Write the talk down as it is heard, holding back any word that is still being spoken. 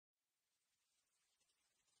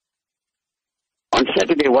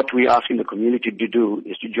Saturday, what we're asking the community to do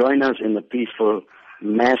is to join us in the peaceful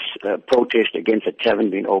mass protest against a tavern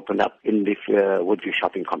being opened up in this Woodview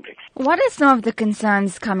shopping complex. What are some of the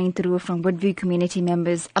concerns coming through from Woodview community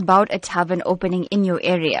members about a tavern opening in your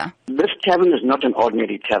area? This tavern is not an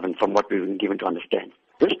ordinary tavern from what we've been given to understand.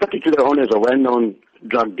 This particular owner is a well-known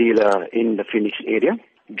drug dealer in the Phoenix area.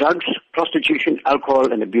 Drugs, prostitution,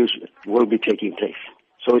 alcohol and abuse will be taking place.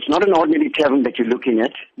 So it's not an ordinary tavern that you're looking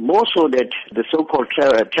at. More so that the so-called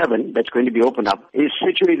tavern that's going to be opened up is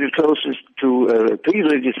situated closest to 3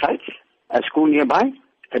 religious sites, a school nearby,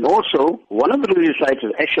 and also one of the religious sites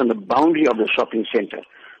is actually on the boundary of the shopping center.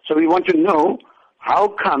 So we want to know how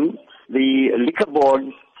come the liquor board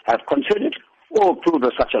have considered or approved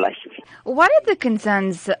of such a license. What are the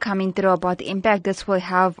concerns coming through about the impact this will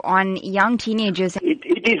have on young teenagers?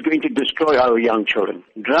 It is going to destroy our young children.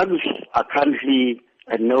 Drugs are currently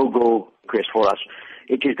a no-go quest for us.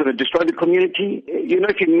 It is going to destroy the community. You know,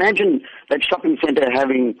 if you imagine that shopping center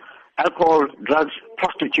having alcohol, drugs,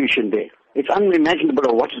 prostitution there, it's unimaginable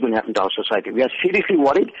of what is going to happen to our society. We are seriously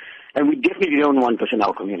worried, and we definitely don't want this in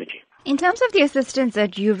our community. In terms of the assistance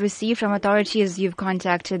that you've received from authorities you've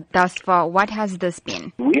contacted thus far, what has this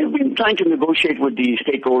been? We have been trying to negotiate with the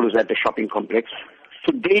stakeholders at the shopping complex.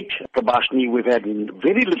 To date, Prabhashini, we've had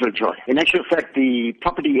very little joy. In actual fact, the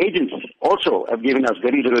property agents also have given us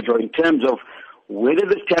very little joy in terms of whether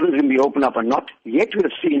this tavern is going to be opened up or not. Yet we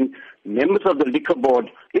have seen members of the liquor board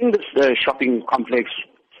in this shopping complex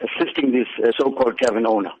assisting this so-called tavern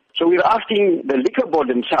owner. So we're asking the liquor board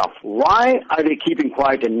themselves, why are they keeping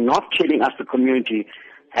quiet and not telling us, the community,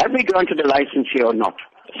 have they granted the license here or not?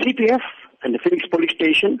 CPF and the Phoenix Police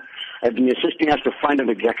Station have been assisting us to find out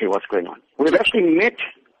exactly what's going on. We've actually met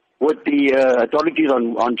with the authorities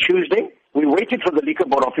on Tuesday. We waited for the liquor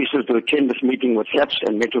board officers to attend this meeting with SABC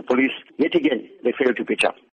and Metro Police. Yet again, they failed to pitch up.